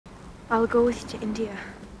I'll go with you to India.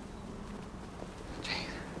 Jane.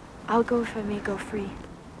 I'll go if I may go free.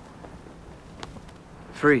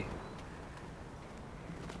 Free?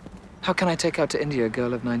 How can I take out to India a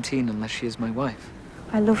girl of 19 unless she is my wife?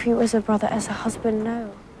 I love you as a brother, as a husband,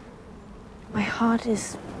 no. My heart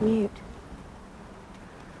is mute.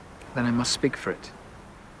 Then I must speak for it.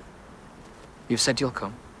 You've said you'll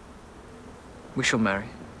come. We shall marry.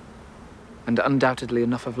 And undoubtedly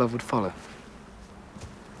enough of love would follow.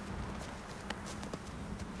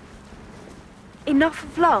 Enough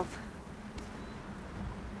of love?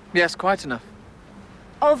 Yes, quite enough.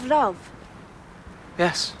 Of love?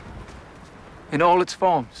 Yes. In all its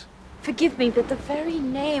forms. Forgive me, but the very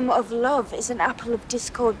name of love is an apple of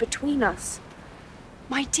discord between us.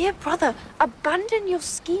 My dear brother, abandon your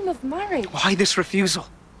scheme of marriage. Why this refusal?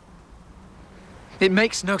 It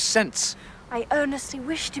makes no sense. I earnestly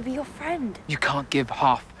wish to be your friend. You can't give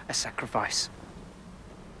half a sacrifice.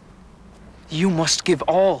 You must give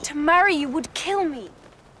all. To marry you would kill me.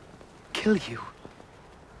 Kill you?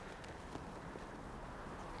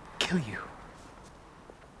 Kill you?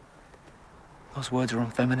 Those words are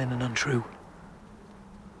unfeminine and untrue.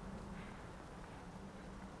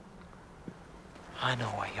 I know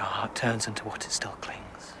why your heart turns into what it still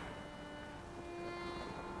clings.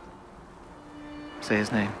 Say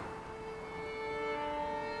his name.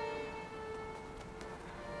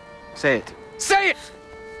 Say it. Say it!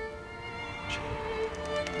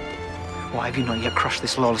 Why have you not yet crushed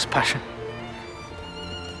this lawless passion?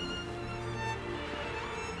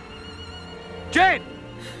 Jane!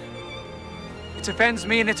 It offends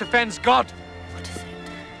me and it offends God. What is it?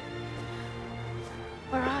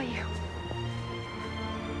 Where are you?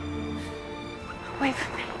 Away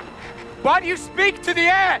from me. Why do you speak to the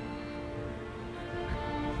air?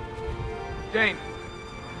 Jane.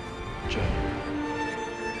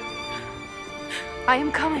 I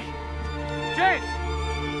am coming. Jane!